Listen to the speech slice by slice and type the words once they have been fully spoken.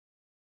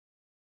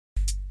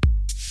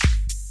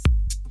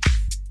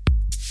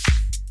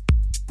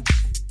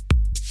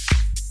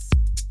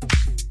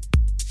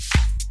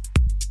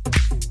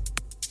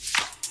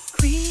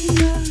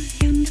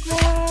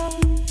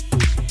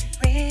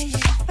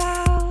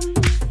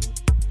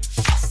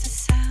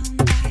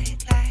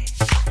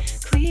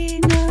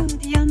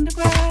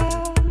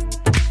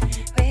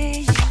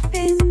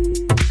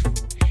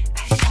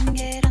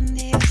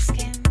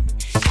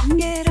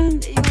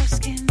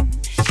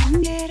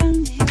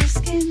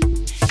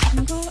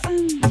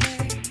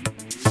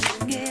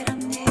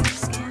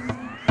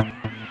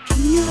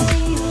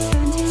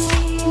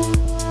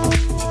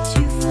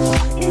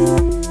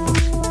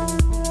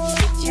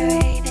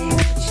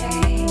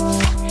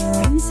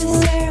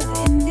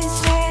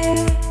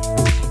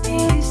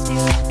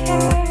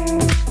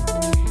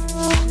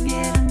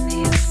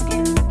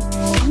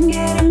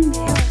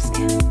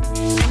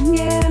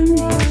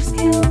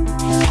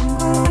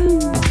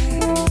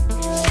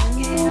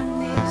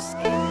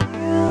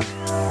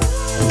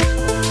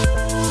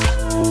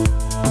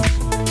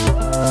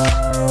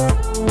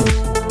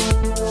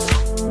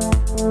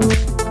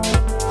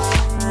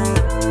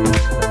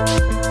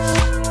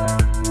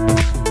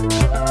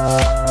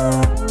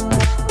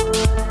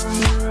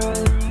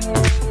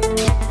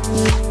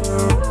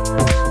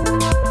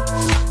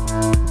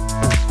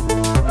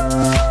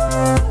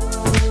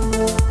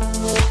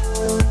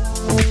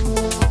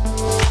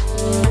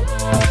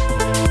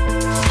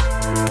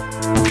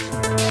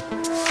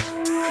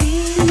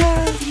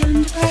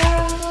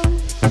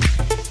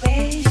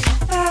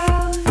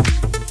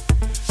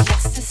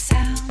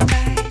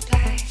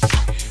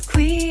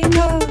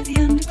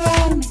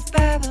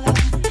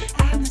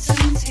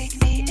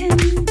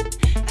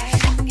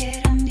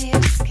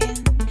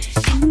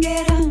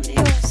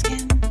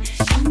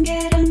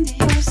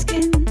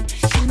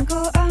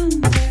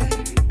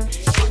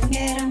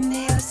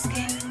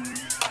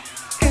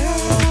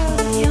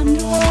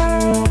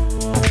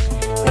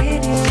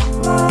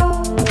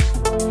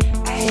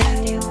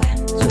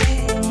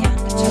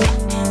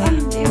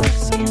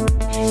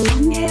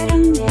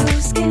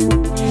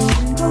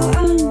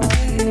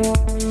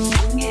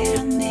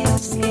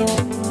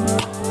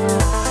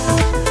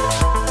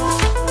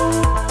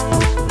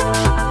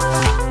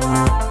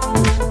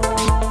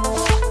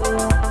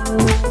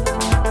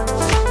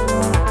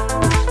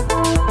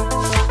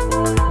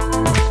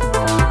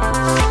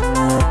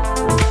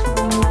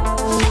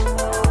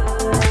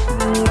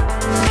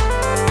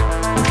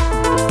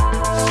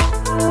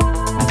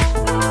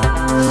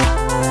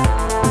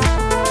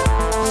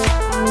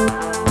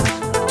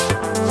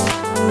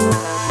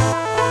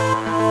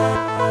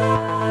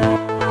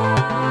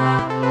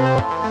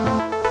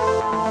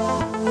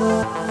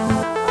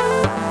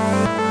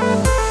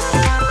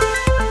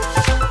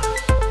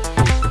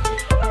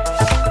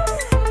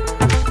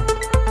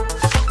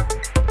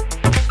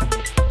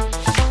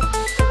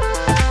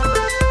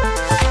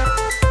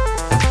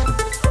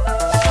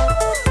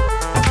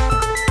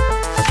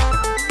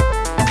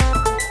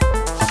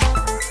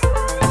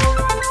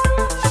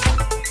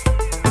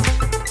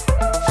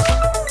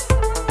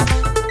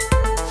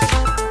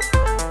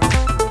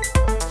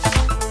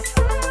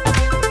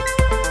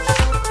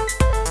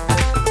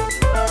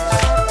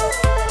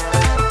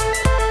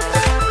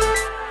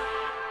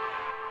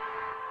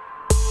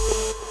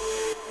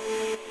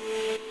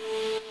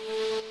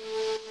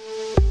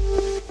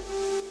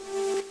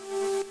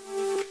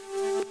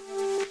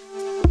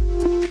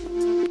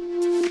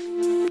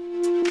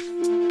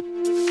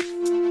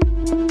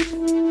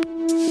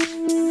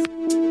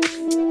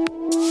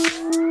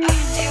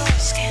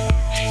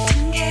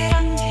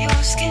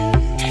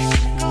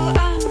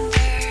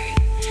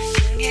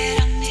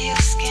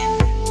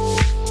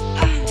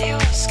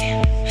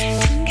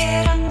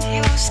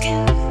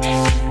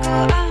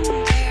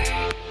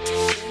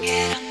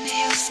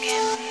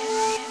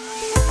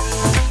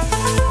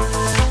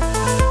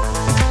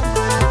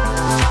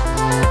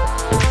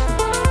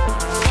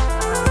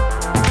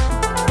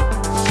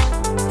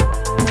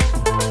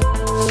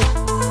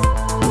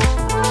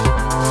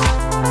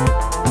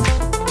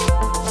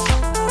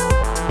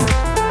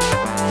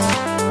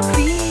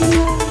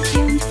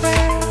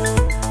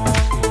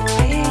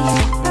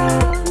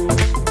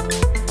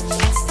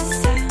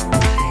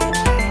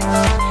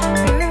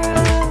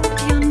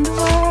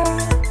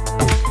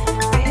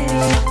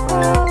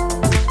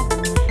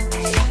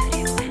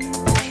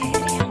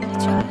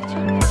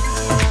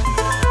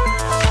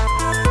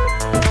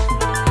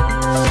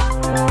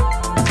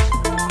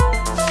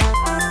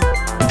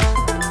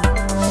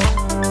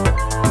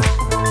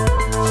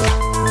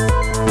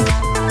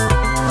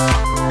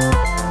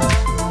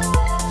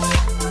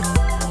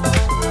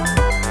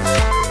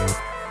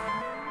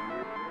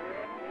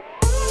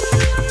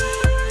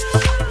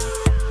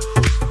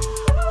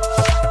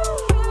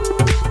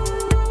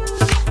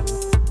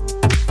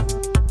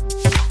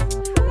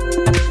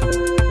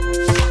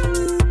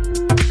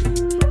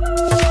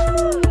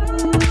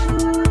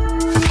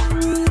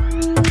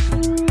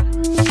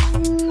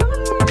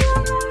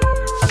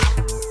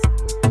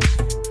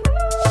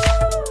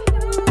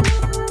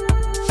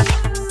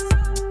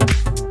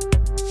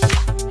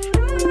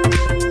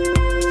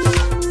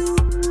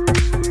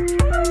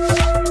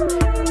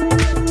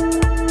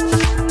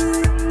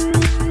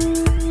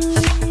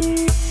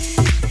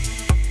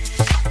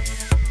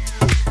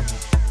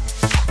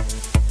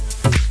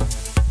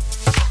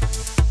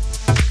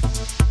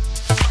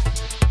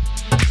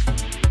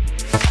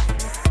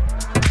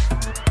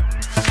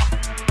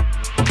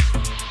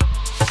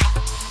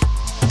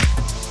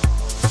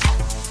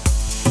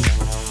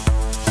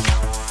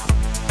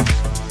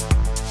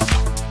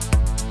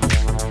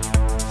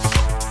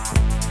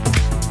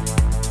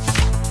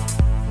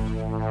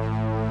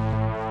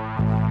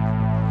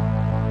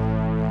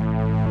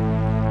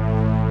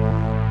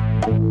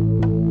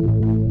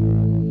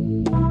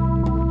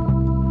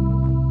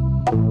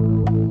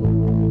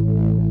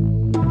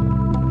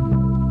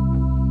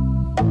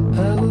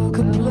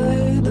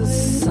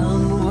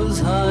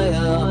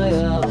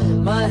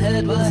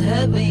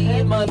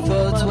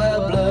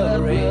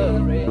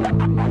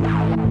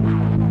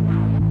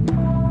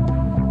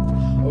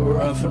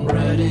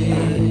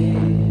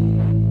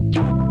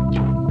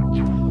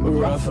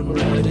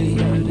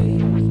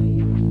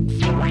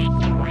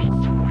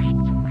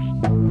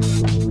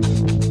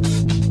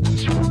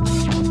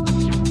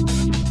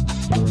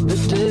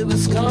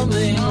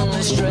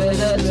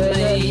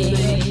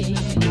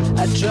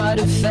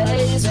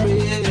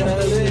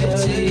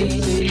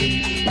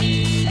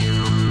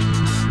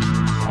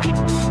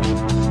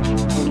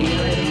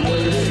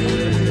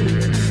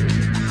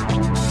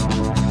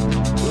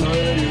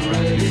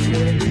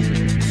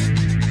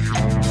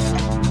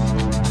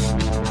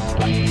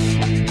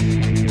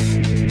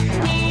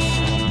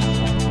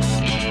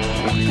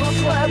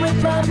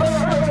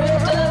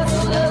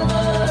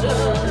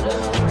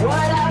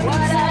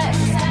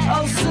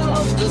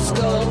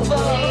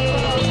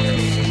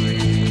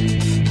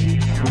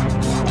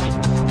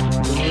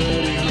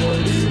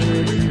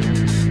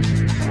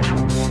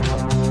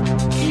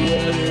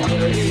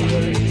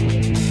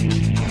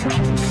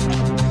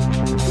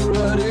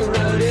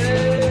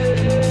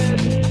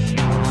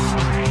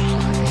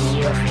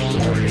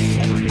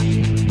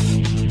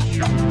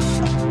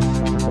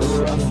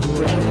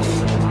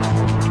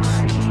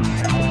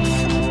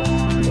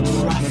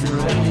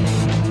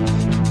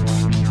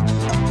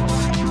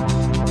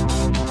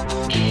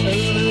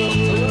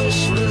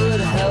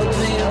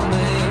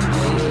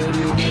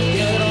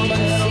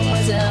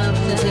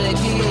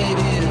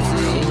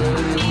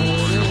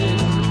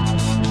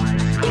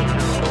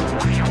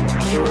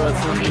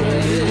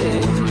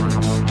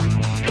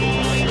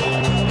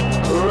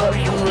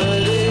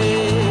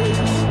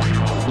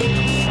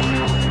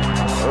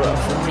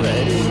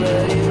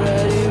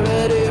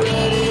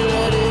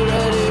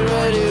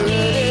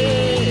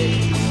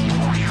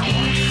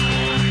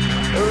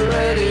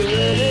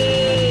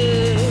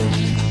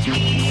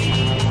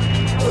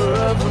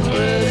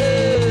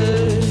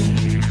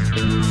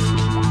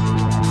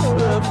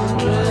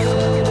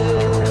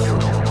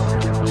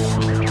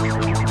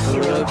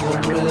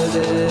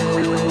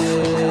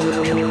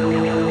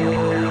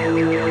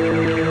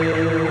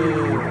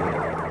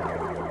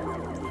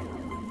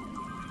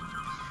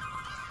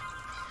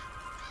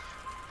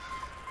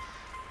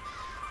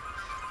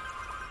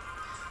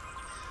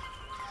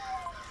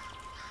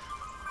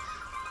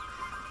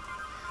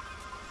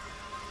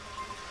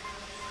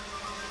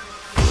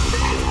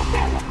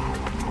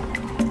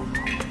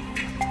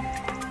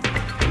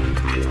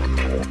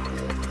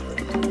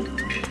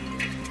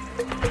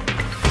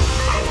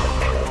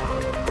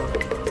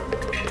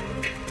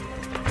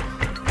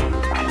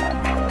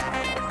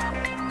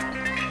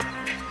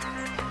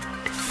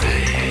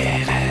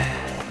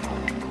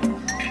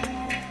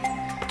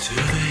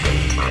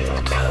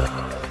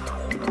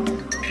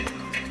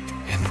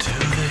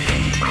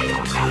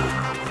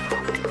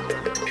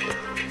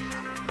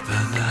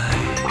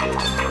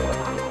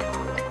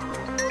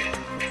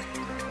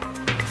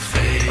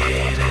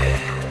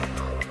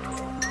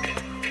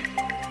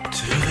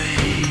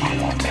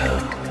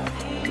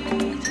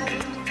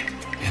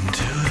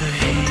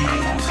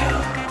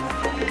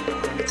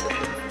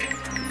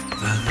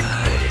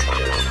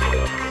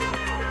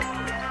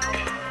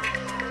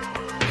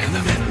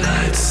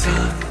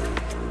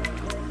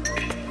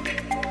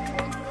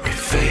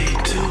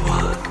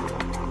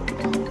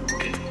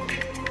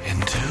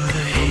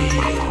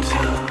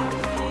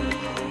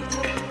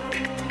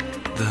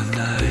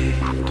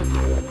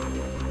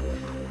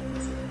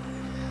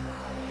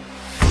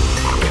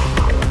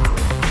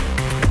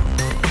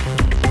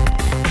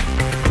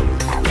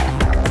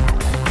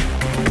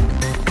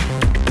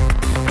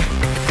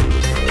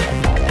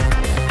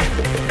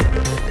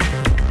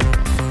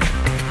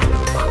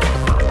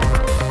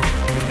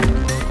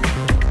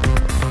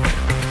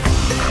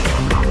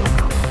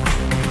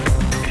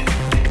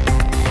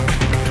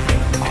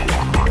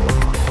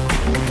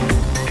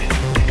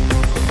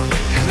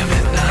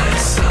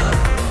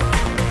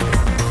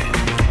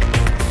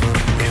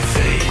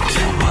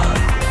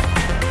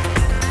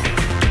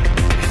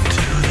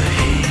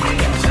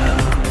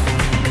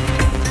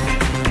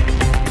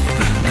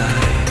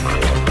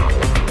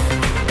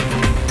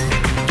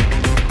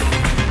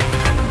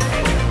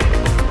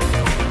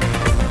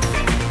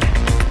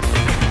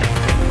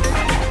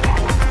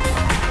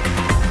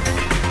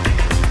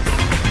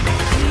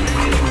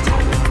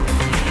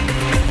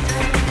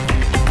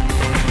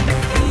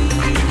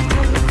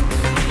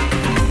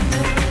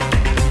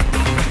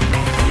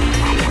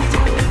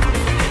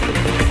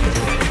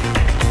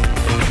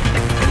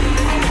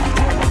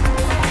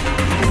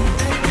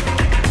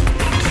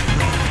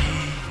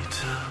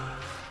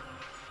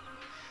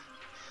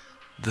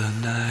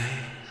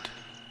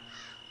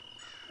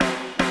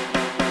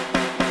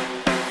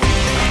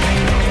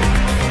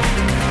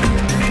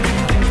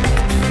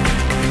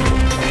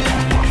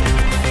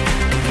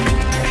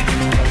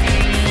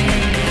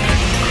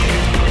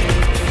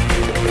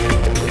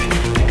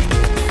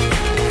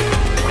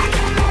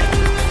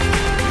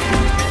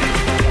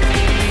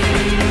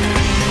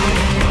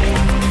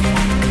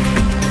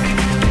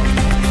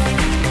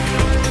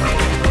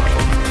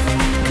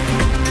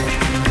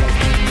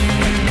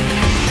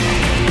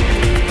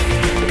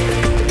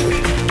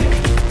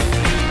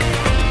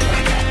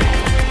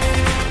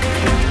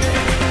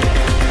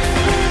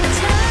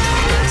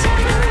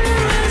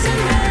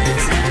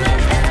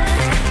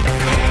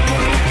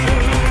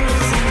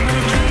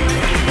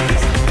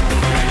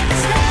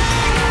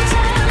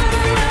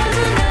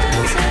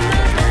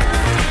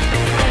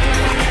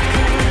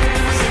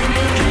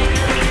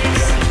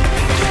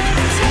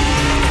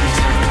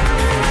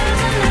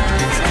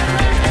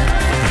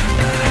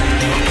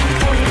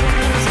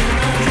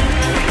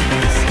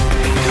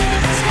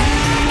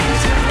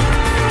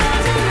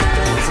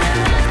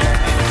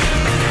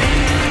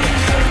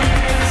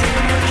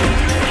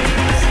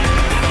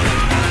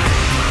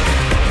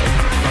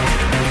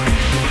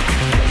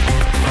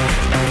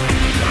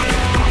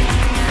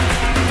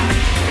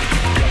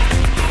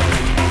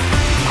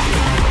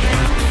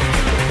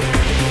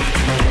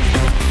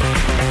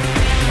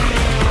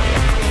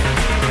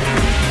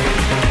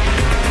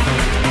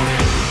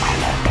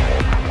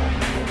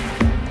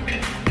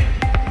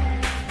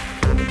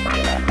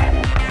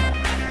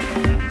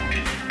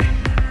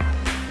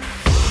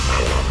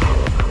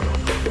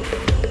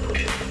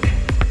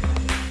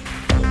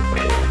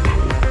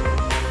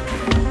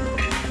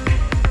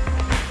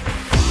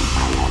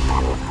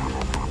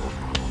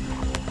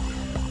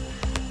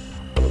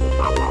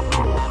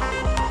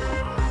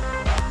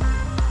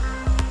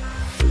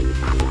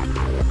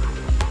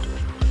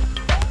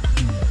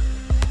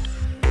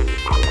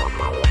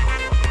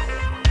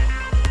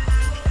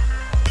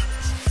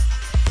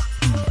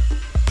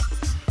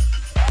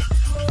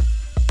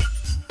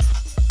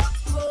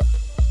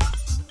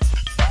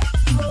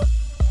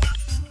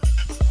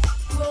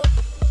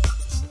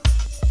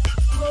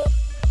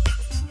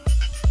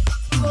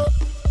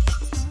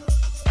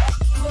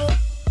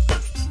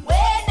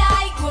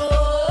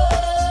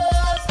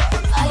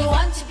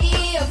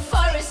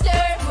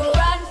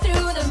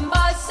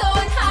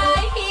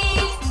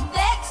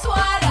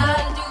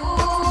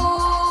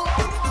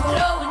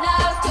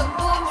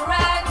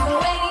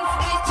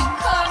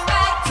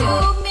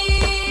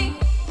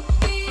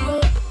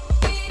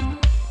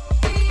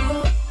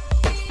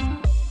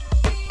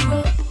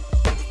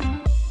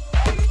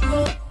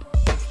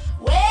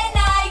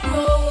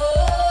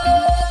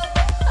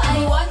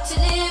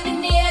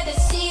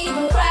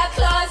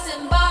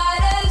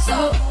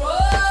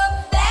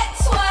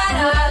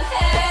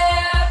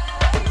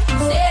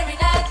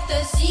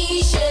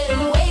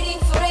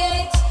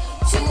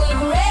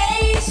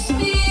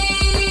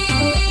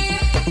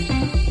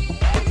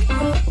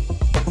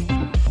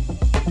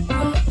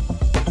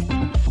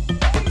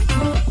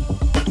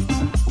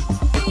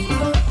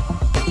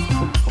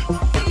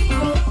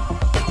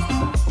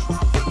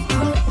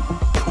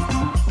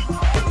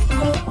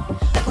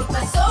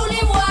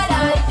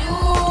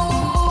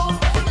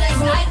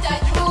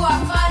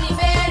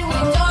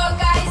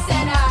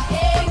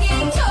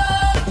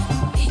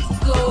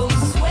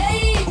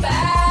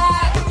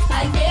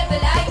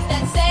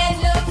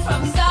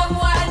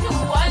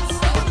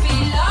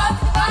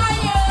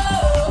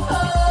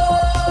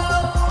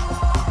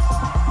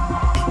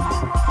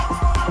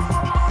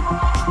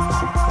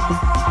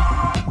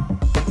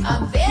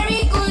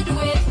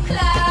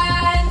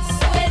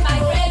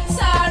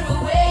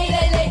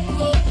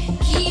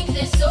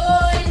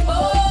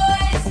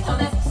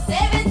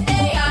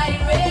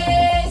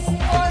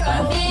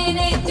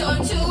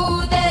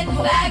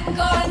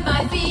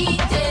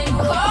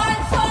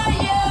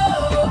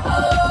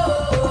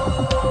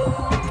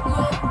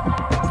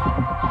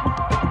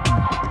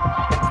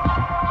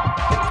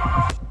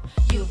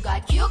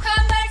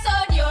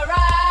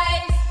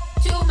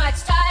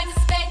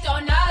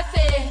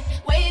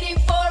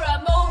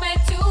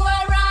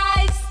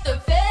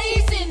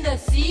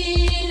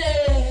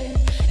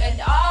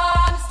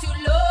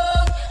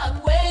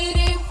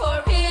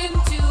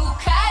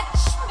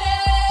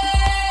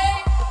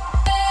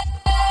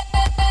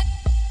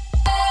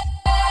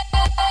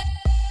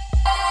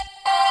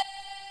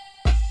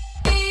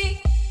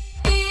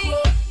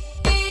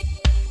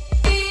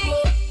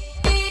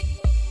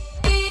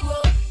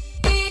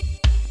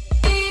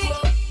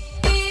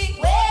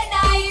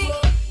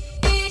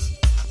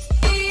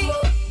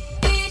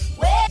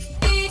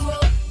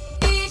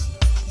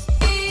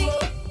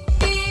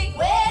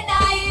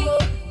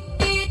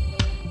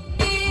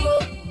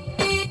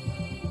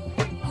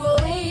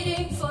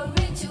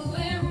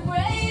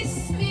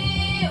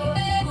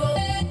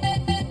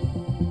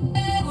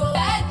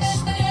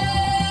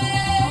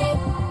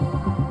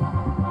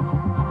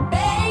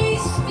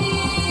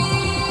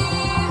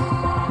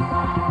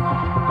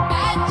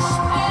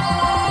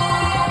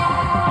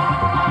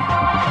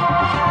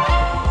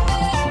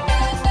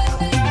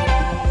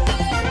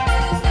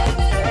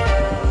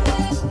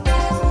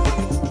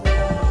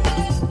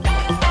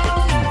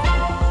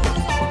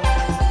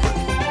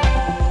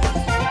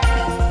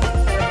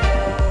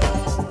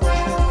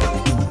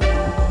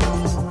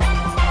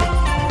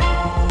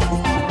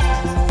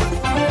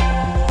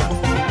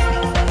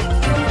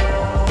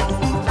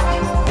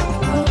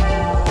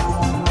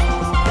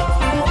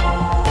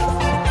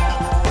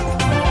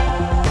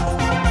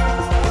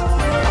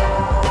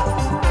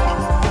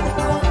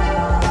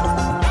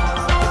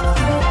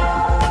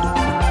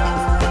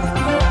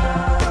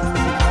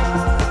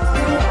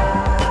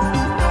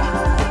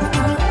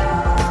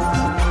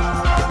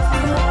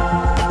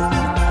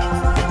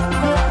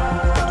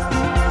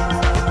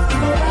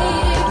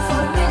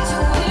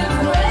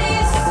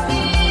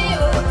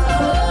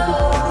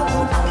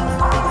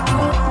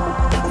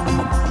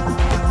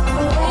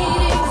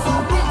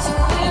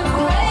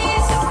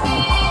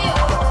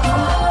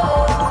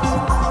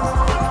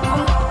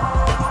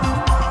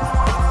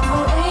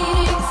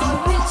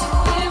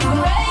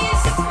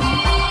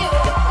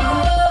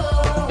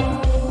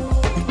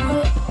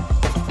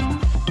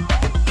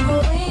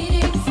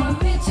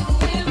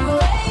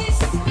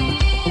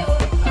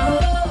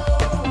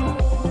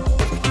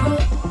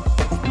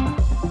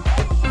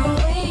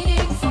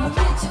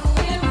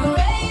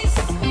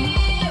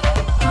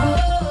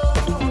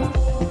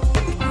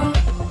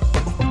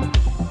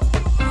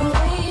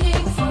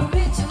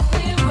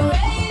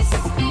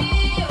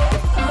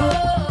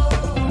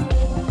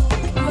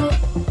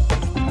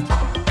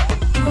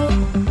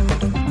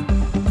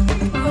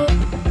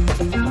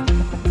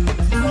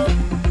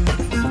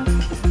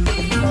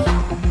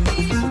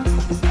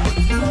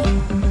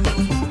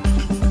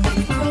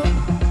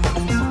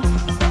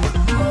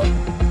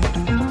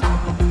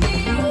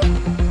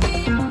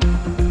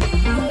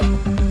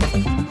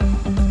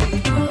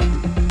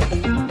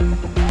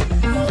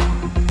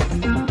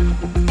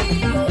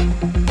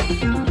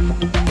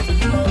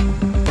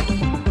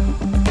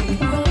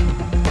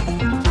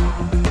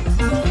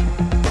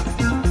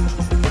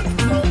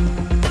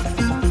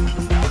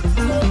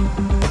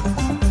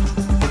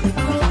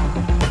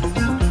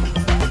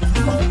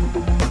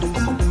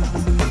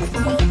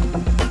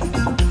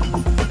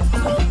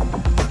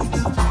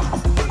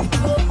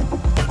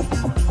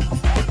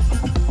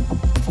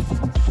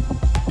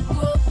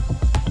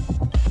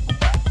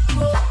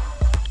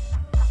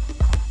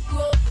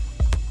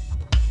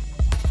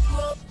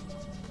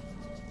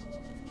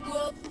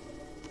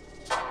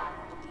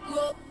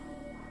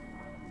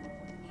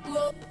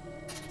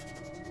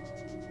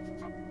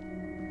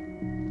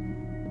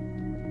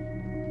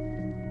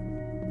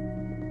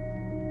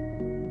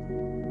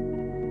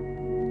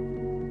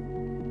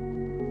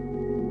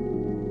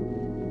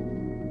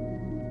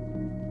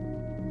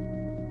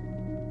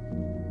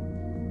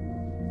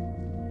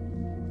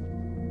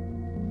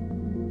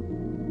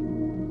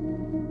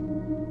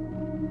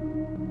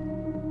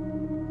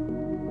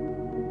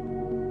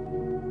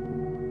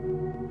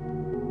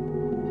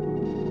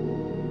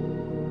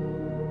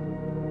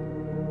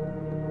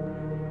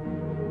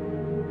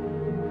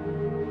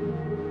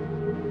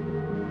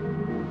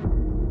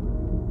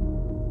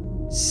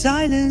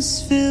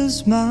Silence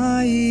fills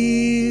my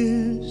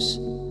ears.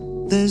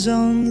 There's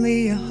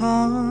only a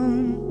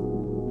hum,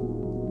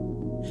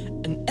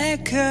 an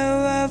echo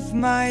of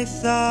my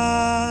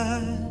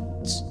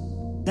thoughts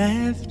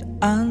left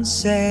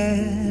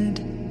unsaid.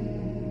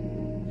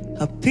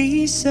 A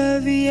piece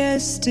of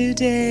yesterday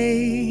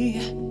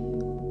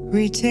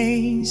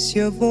retains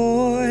your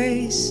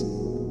voice.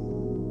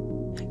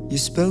 You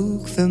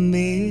spoke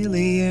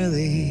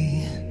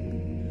familiarly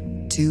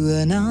to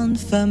an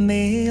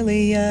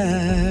unfamiliar.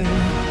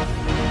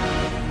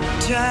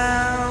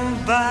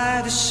 Drowned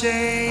by the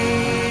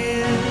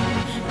shame,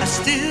 I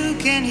still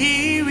can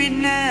hear it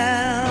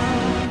now.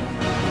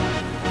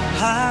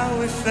 how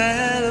we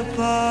fell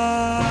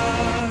apart.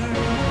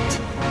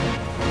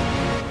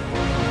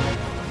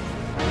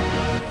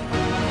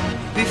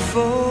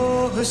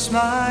 Before her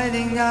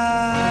smiling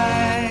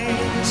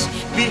eyes,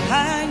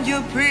 behind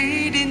your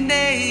pretty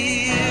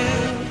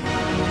nail,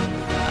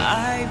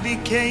 I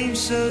became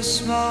so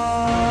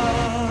small.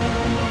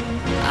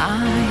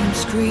 I am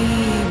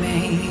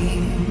screaming.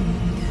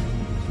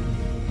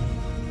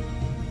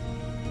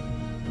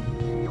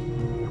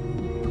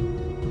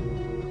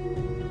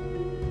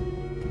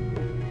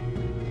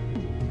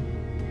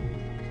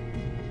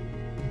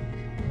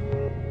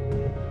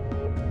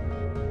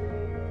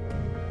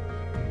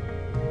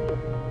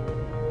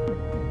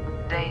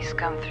 Days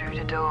come through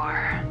the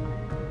door,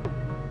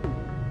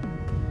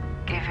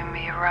 giving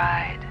me a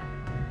ride.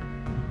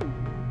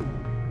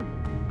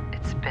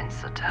 It's been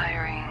so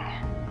tiring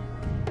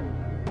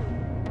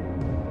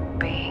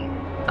being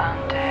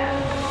undead.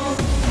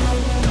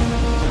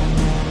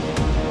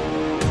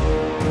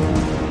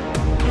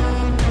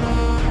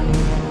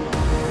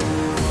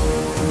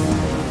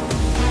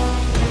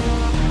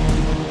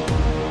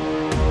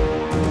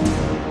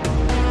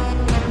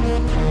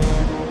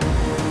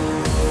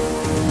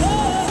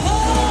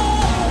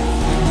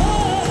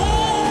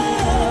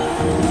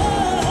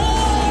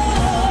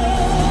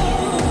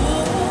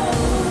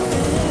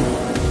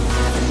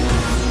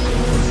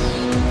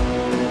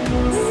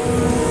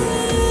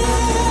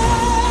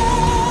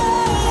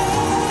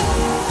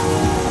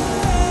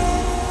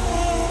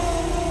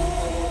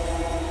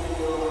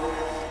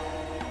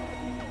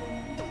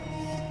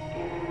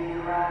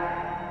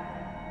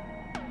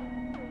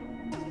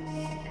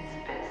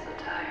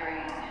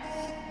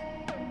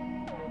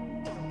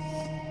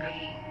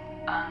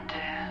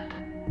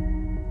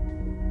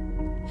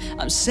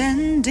 I'm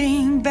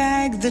sending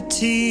back the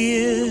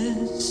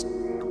tears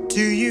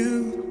to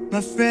you,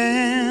 my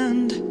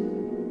friend.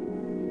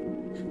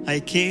 I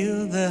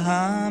killed the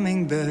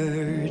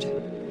hummingbird,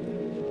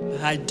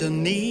 I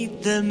don't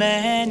need them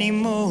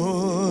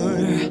anymore.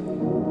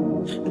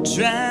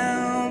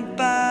 Drowned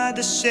by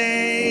the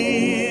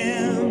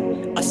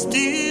shame, I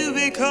still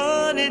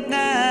recall it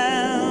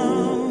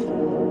now,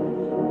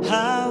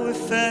 how we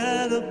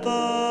fell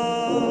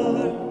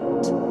apart.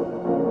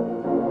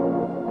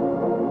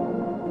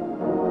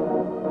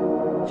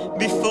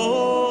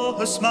 Before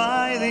her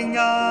smiling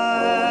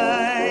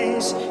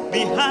eyes,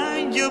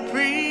 behind your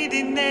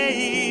pretty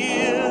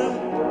nail,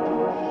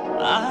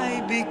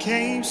 I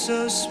became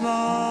so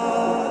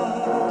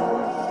small.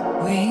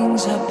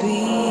 Wings are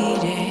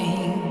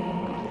beating,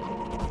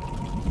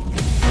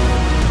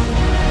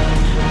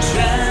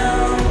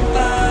 drowned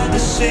by the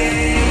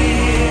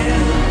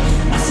shame,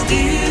 I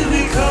still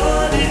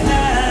recall it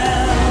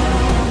now,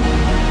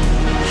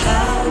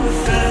 how we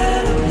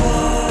fell apart.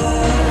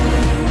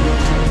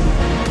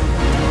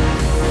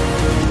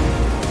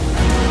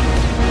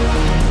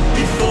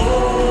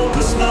 Before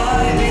the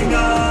smiling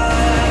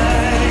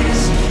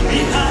eyes,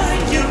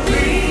 behind your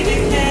pretty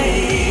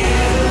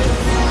nail,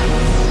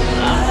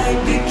 I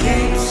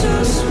became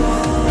so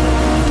small.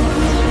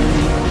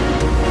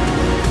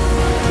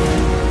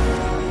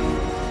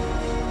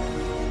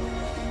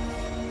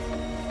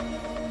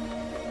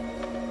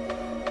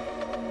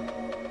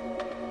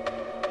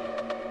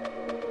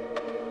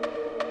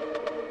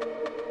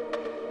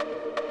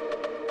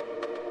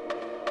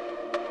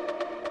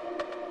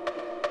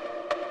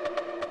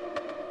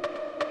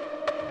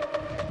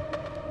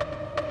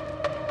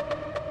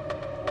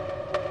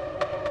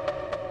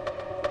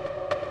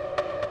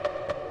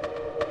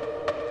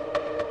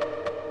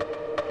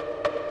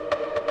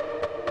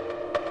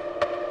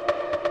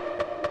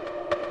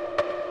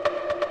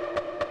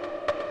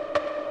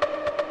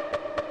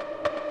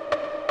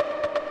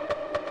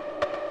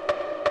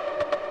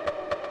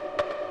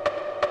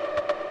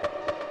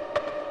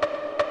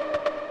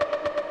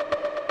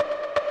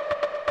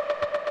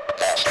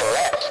 That's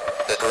correct.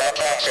 The correct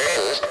answer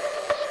is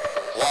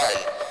 1.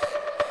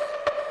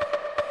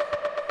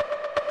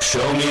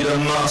 Show me the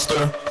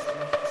master.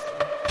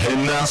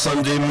 Immerse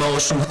in the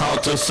emotion, how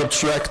to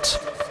subtract.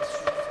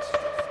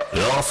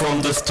 Law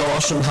from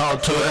distortion, how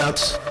to add.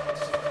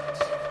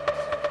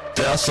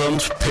 Death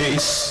and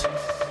peace.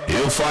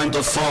 You find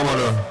the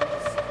formula.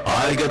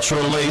 I get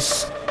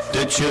release.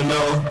 Did you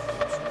know?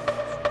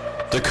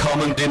 The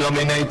common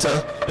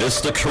denominator is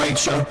the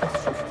creature.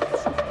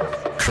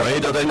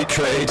 Created any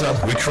creator,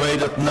 we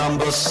created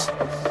numbers.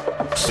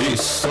 See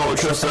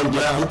soldiers and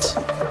land,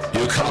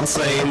 you can't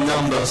say in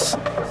numbers.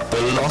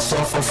 The loss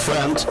of a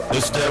friend,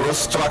 is there a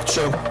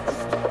structure?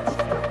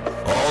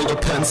 All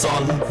depends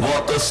on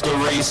what is the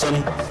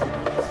reason.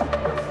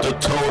 The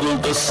total,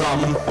 the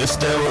sum, is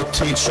there a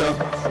teacher?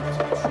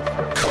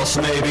 Cause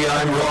maybe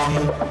I'm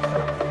wrong,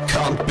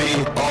 can't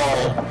be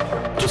all.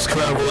 The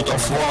square root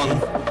of 1.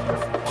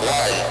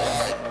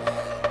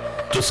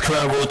 The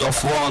square root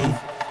of 1.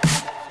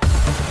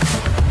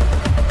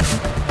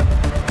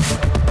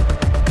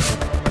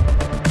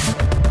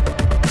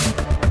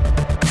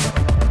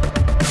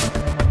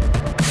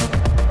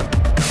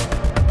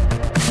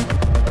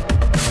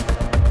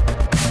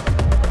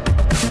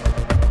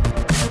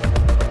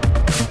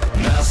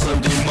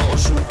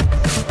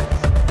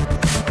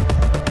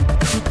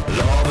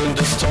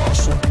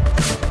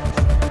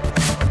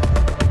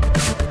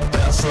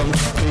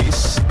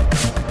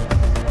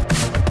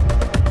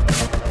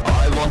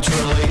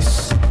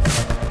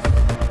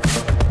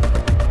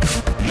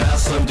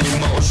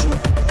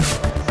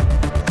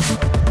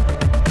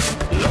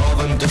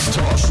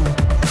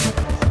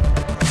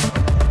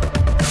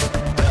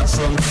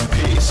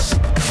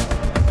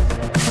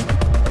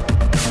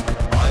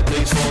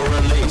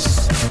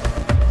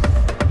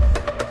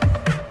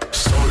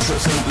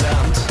 distant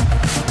land,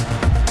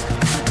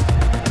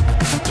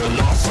 the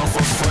loss of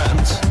a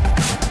friend,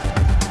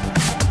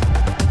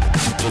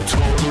 the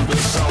total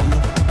disarm.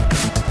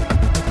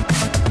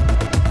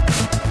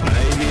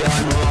 Maybe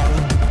I'm wrong,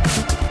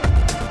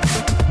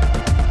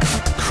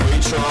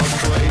 creature or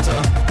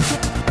creator,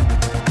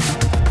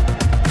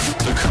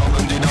 the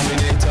common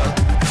denominator,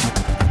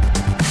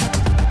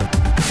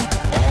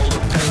 all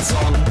depends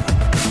on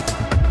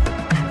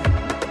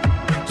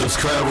the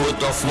square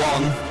root of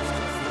 1.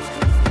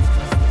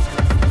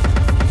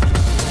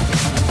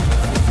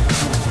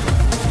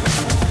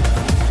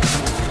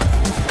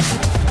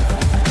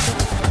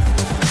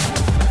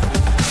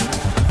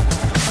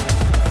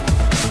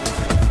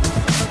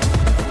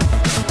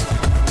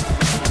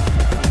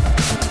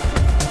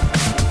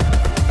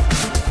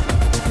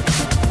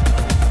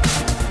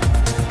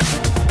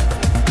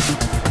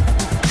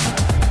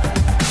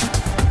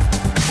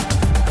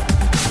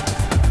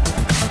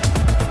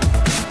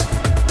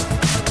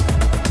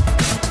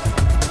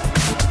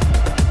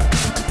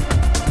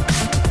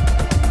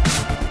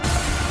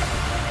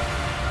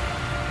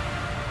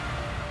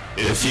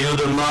 If you're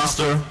the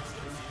master,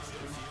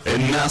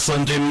 in mass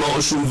and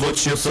emotion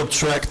would you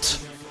subtract?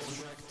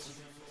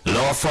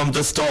 Law from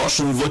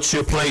distortion would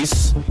you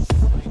place?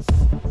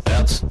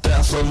 At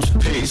death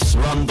and peace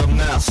run the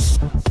mass,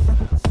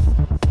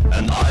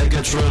 and I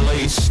get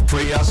released,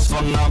 free us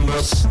from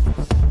numbers.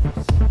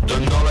 The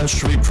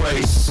knowledge we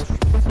praise,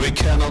 we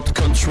cannot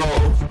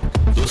control,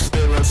 the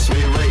spirits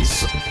we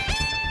raise.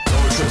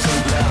 Cultures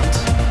and land,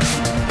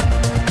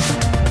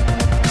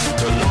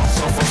 the loss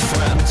of a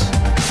friend,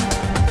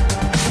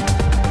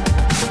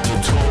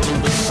 total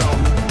the sum.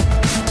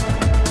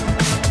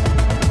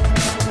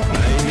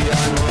 Maybe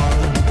I'm wrong,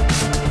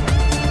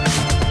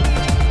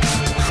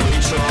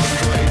 creature or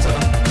creator,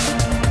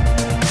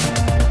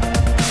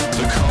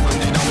 the common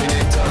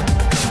denominator,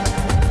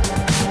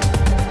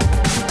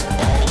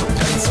 all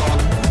depends on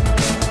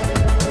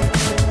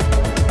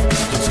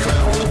the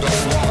square root of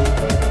 1.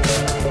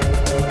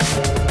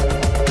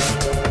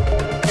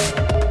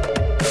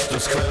 The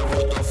square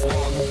root of 1.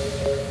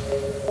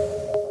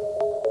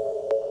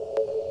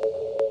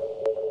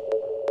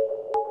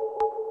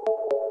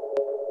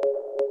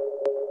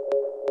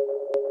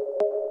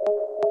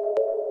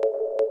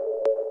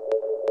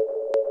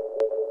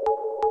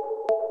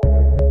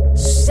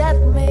 Set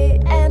me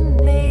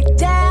any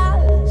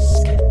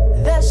task.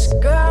 This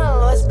girl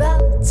was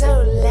built to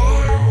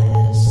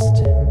last.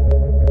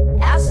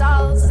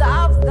 Assholes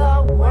of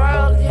the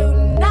world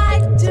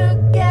unite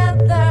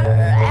together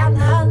and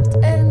hunt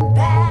in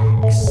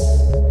packs.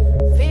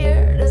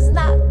 Fear does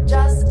not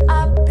just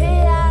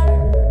appear,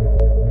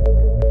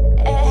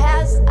 it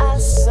has a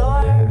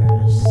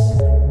source.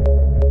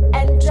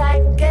 And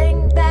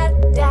tracking that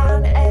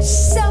down is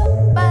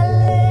simply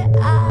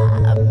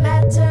a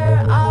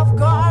matter of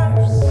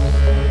course.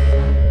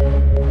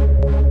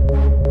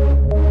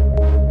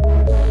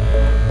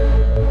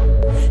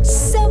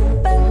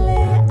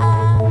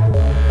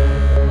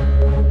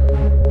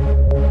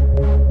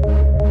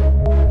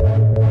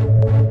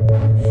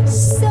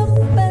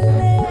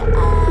 Simply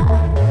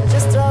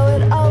just throw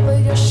it over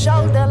your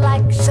shoulder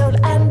like should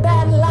and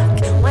bad luck.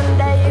 One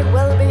day you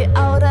will be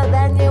older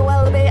than you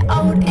will be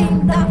old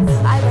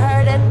enough. I've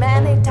heard it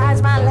many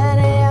times,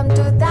 millennium,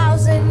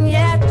 2,000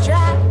 year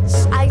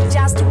tracks. I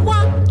just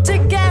want to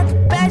get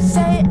busy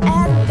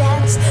and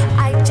dance.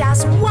 I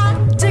just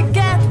want to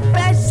get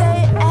busy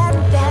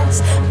and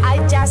dance. I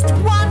just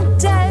want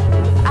to,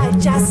 I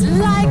just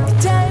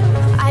like to,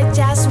 I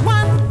just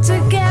want to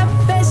get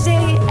busy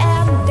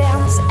and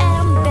dance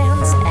and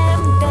dance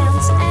and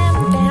dance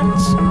and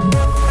dance.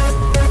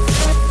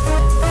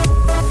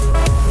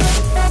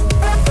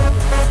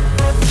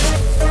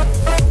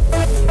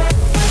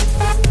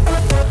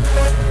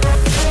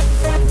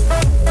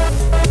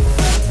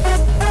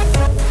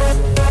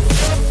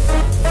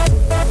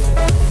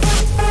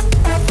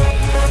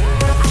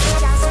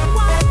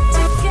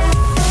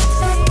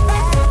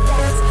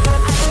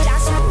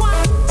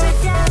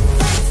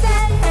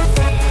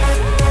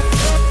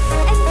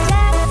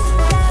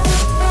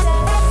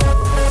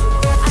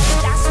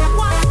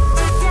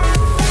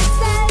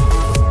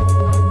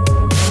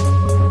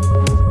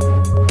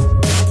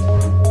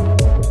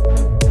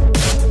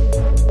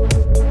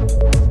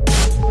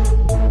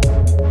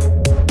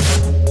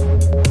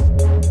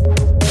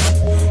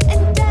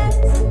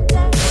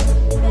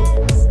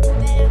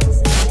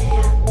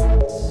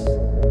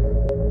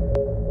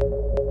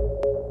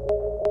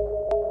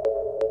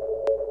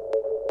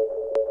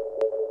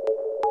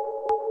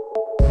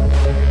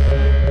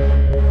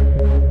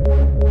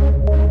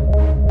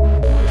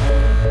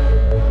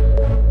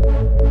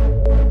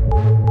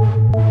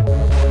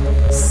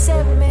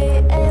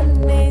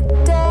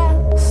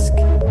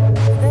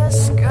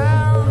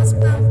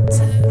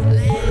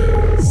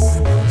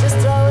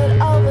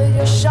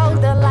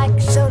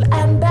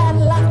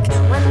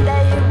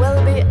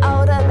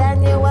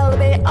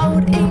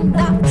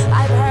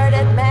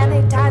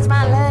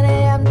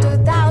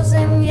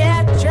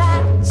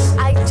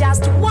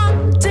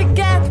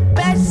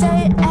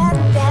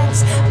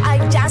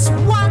 just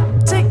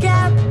want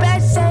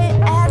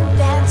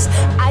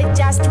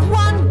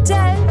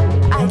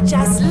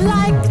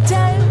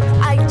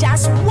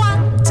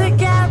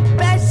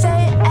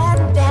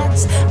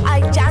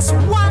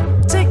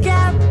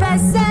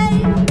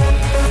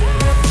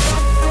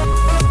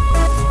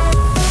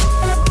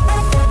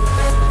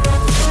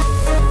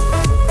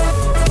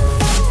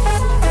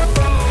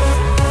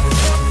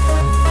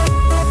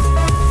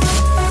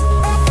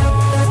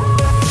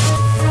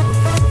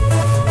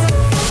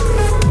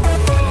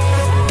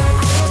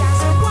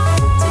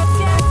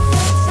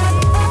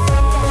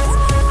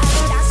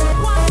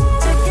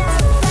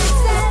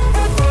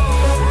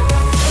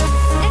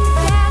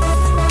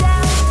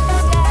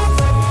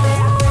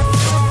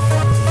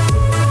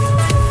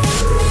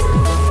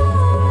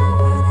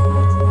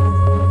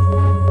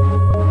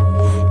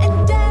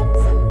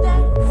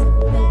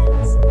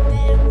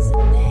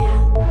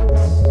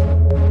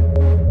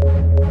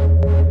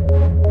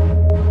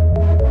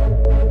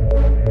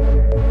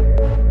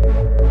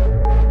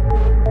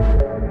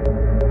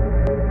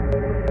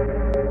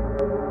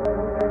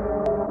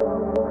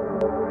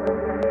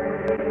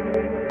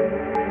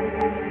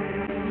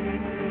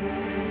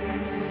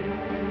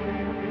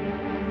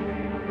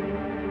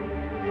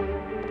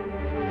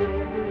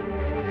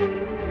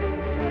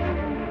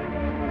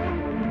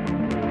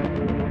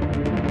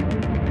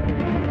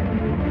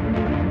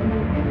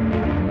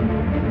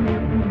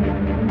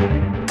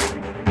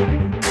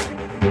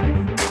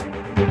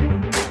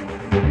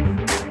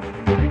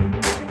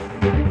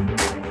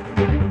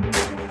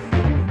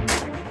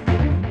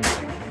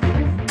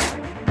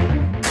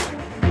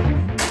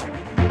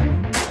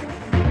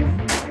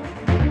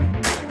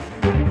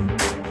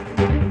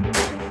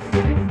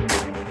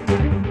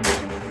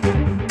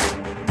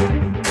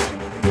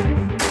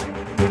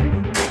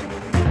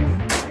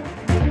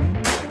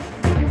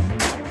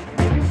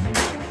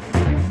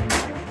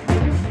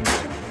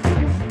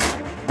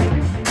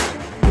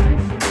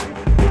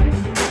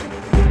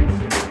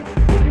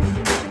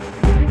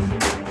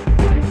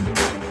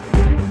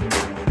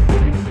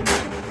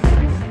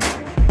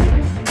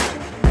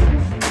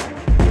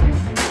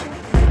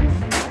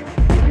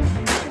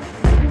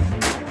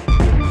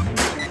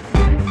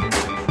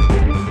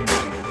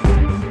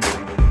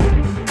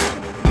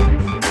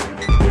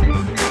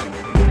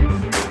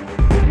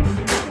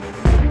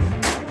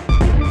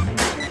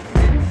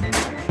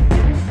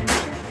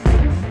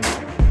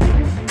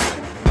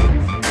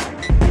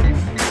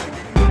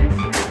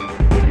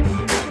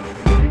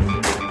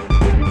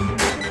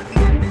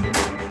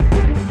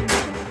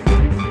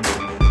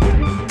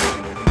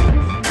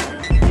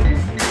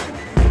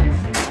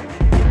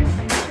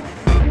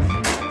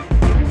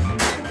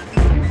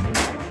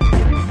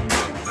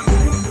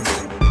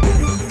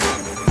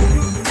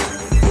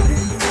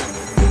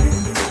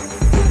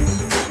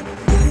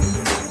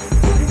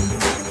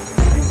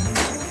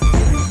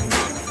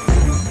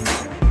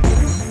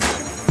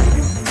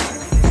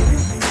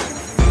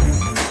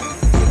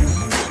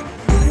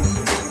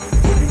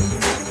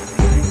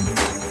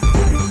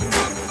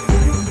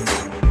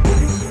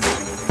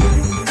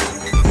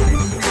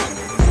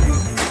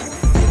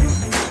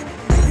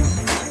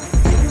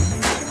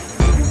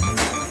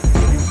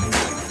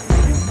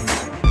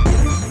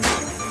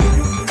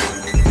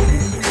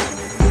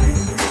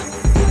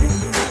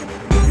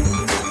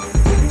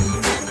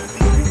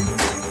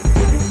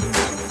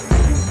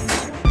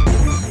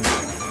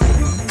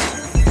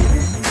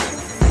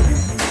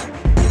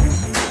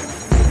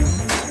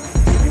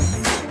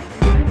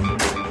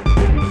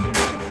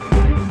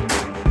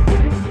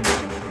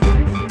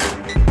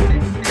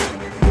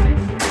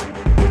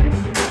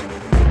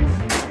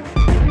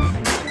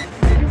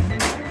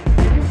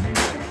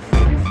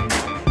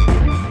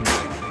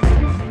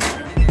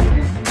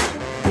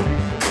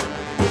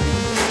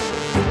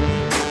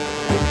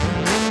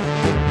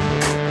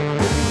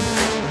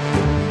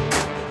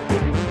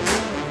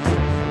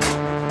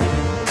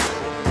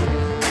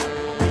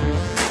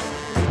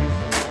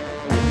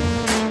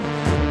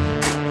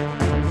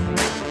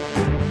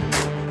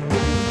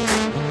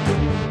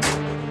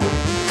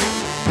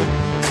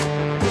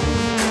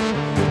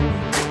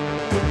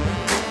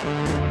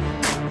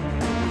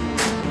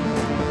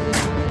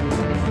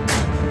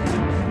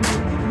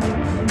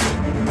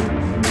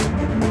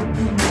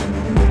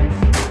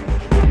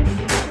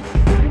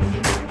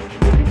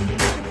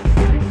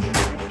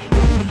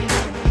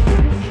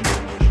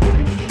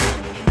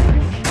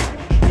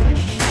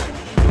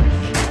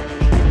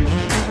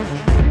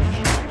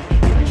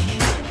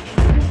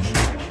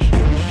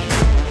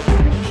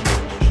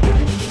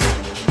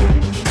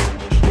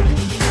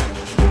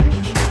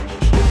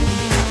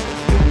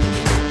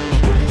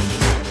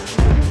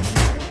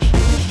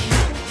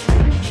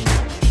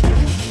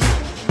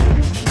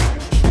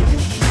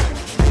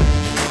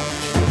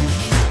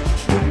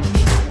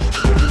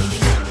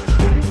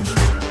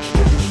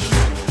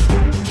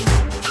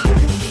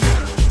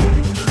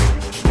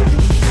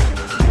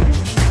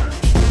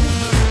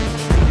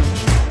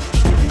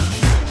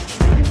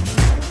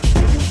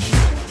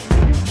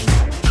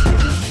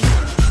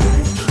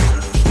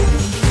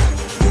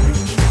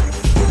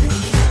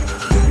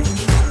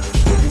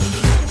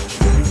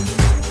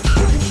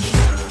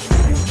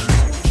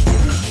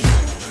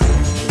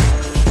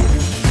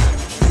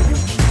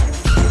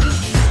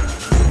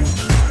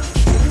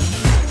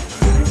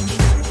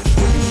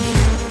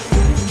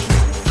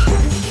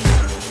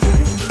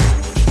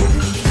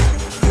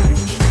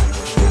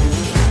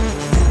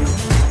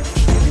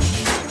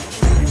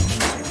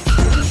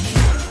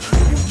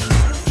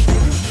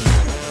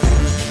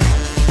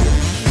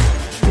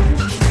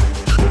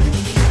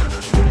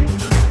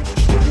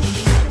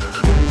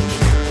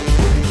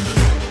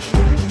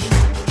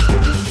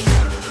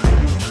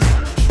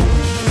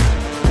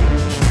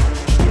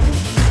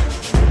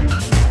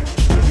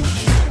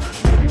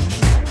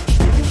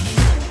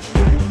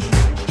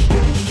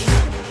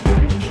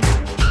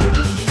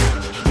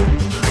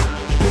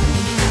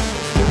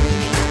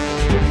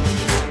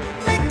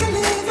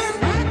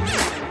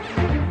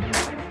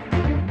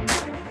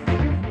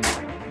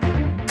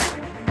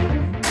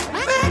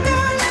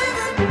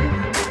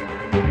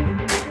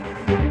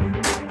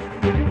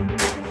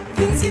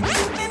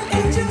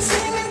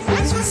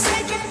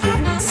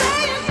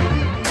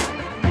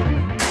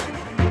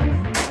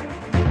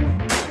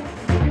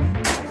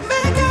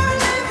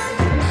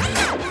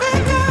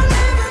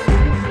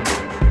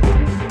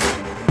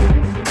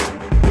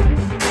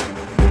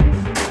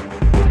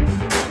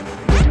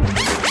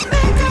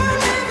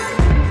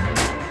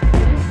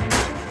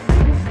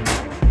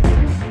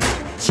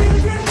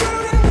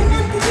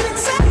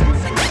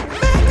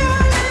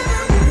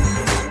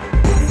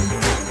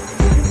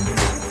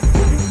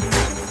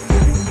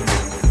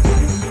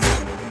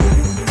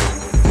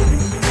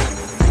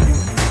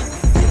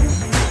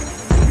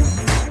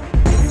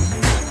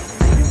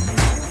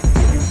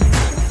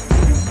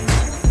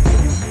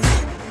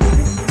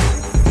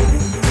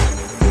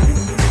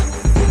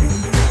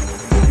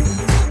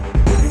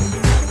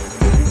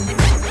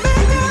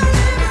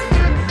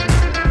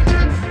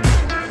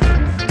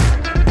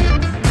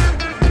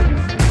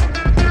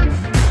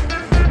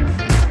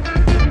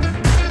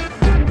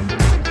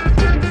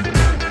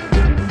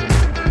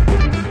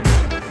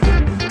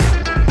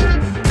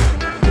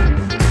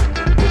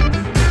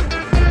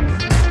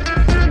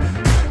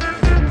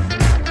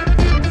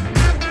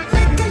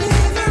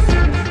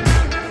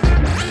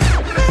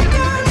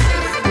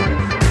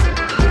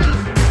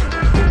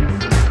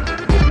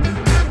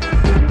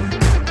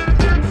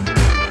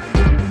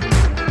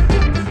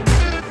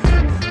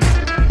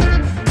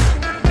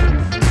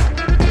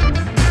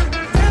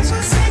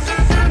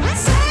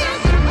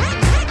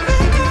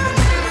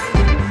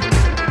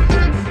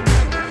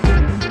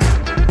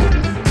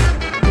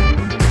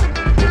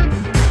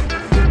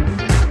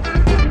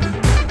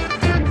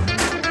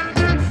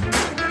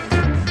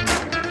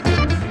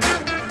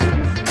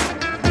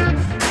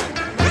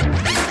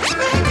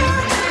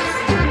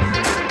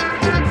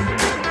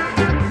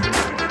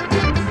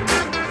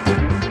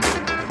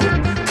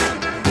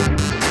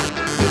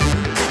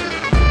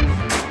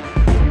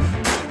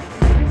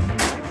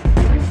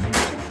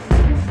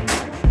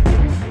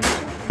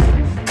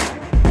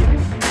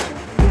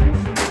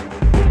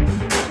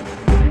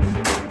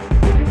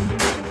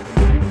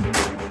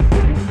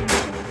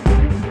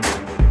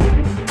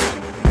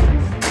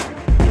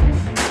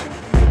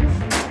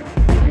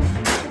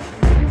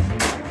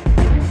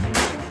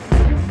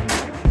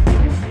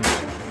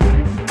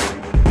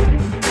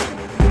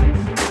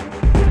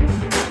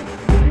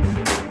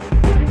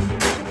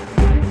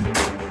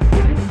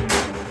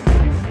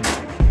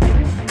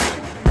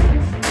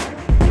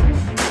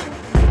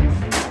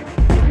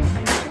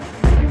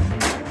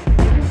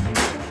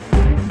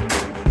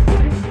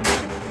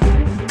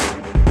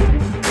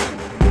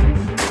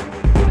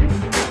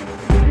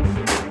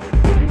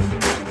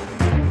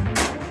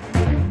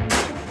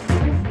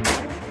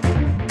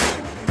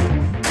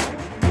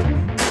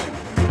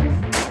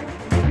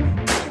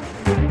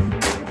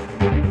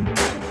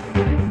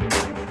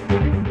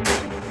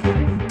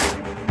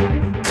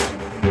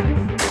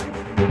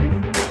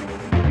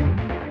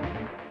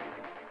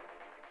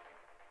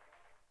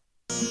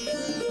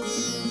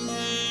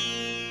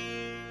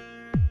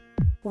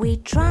We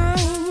try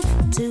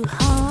too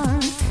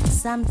hard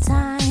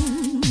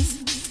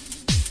sometimes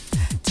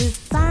to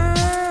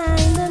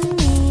find the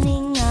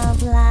meaning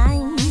of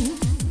life.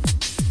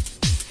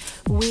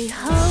 We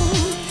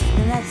hope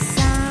that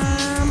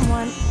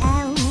someone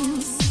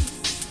else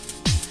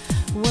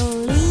will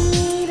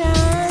lead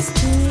us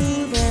to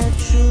the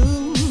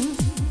truth.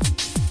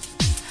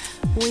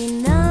 We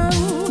know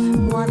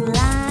what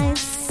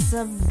life's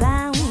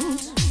about,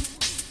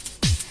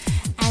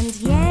 and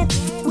yet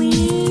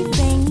we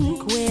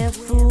think we're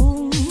fools.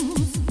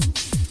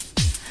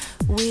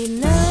 We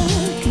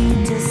look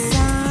to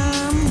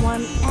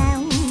someone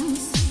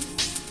else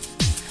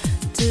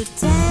to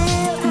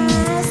tell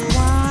us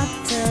what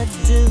to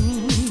do.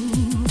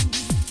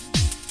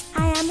 I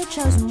am the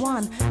chosen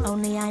one,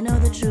 only I know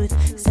the truth.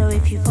 So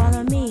if you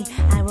follow me,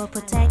 I will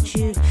protect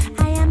you.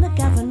 I am the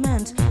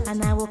government,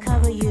 and I will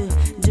cover you.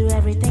 Do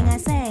everything I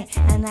say,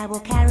 and I will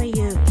carry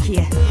you.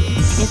 Yeah.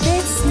 If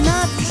it's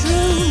not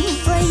true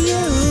for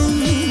you,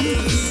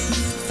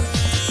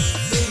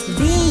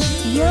 be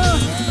your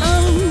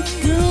own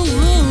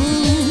guru.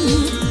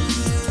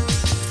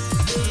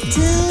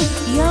 To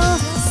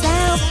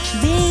yourself,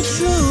 be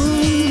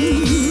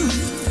true.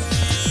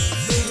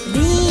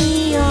 Be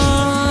your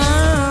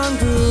own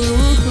guru.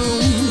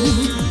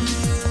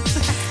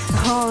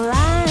 All I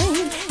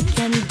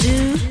can do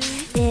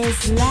is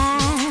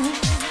laugh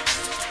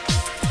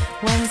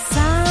when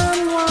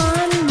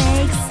someone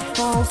makes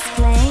false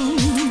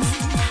claims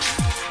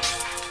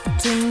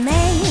to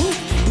make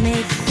me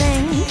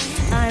think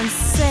I'm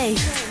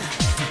safe,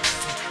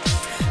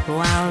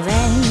 while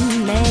they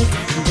make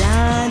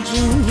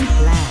dodging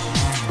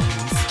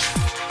plans.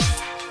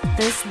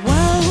 This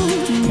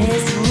world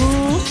is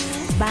ruled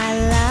by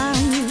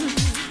love,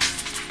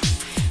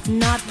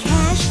 not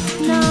cash,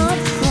 not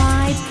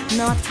pride,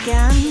 not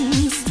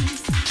guns.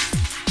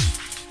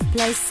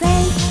 Play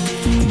safe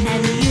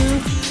and you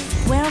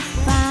will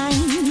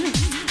find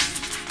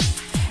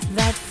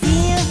that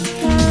fear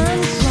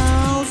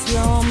controls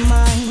your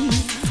mind.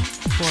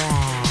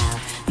 Well,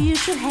 you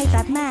should hate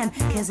that man,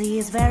 cause he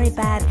is very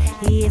bad.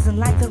 He isn't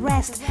like the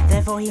rest,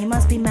 therefore he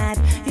must be mad.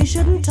 You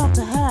shouldn't talk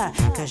to her,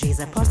 cause she's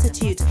a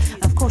prostitute.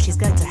 Of course she's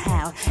going to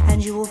hell,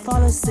 and you will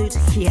follow suit.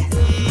 Yeah.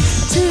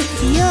 To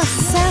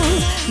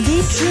yourself,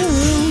 be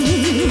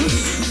true.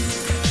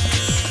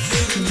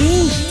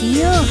 Be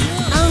your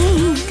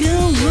own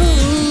guru.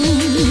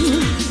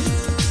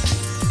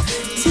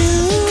 To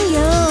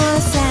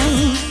yourself,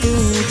 be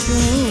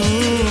true.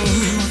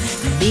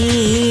 Be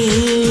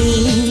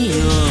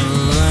your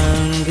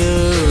own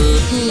guru.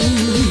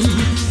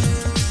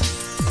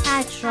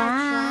 I try.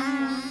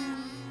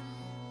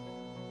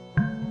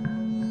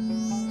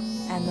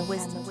 And the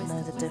wisdom to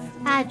know the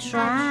difference. I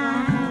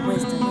try.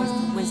 Wisdom to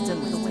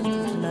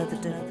know the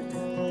difference.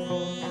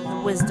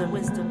 Wisdom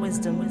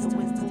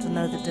to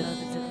know the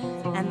difference.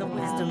 And the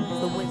wisdom to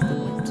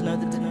know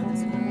the difference.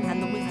 And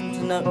the wisdom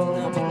to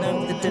know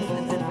the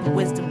difference.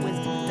 Wisdom,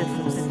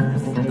 difference.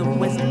 The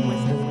wisdom.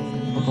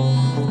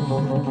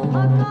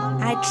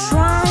 I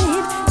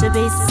tried to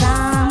be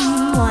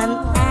someone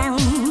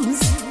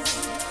else,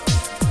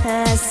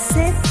 as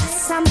if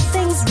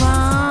something's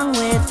wrong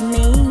with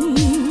me.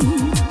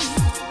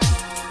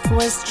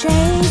 Was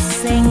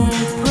chasing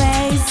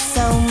praise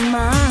so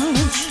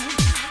much,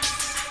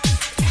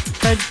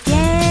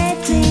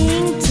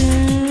 forgetting to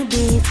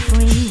be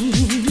free.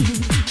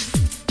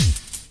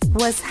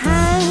 Was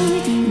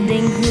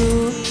hiding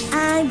who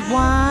I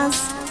was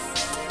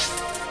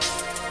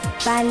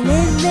by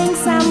living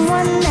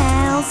someone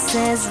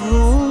else's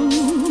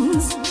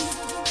rules,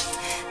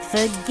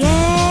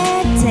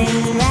 forgetting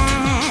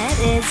that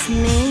it's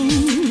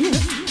me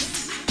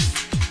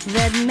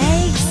that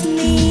makes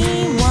me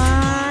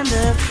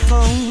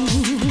wonderful.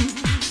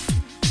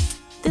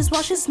 This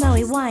wash is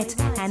snowy white,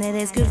 and it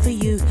is good for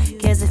you,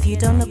 cause if you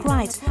don't look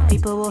right,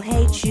 people will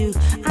hate you.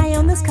 I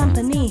own this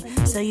company,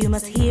 so you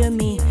must hear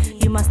me.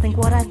 You must think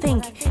what I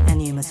think,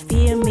 and you must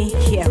fear me.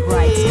 Yeah,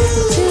 right.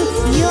 To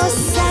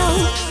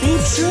yourself, be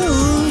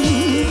true.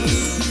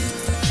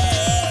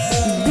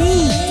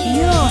 Be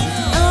your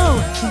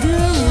own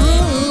guru.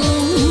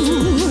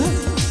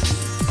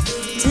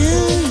 To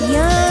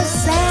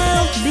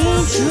yourself, be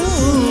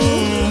true.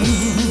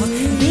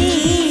 Be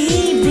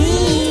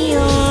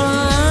your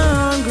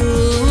own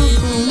guru.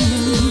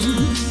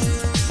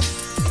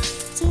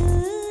 To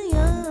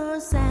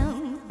yourself,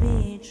 be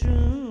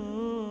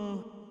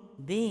true.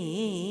 Be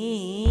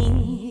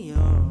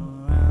your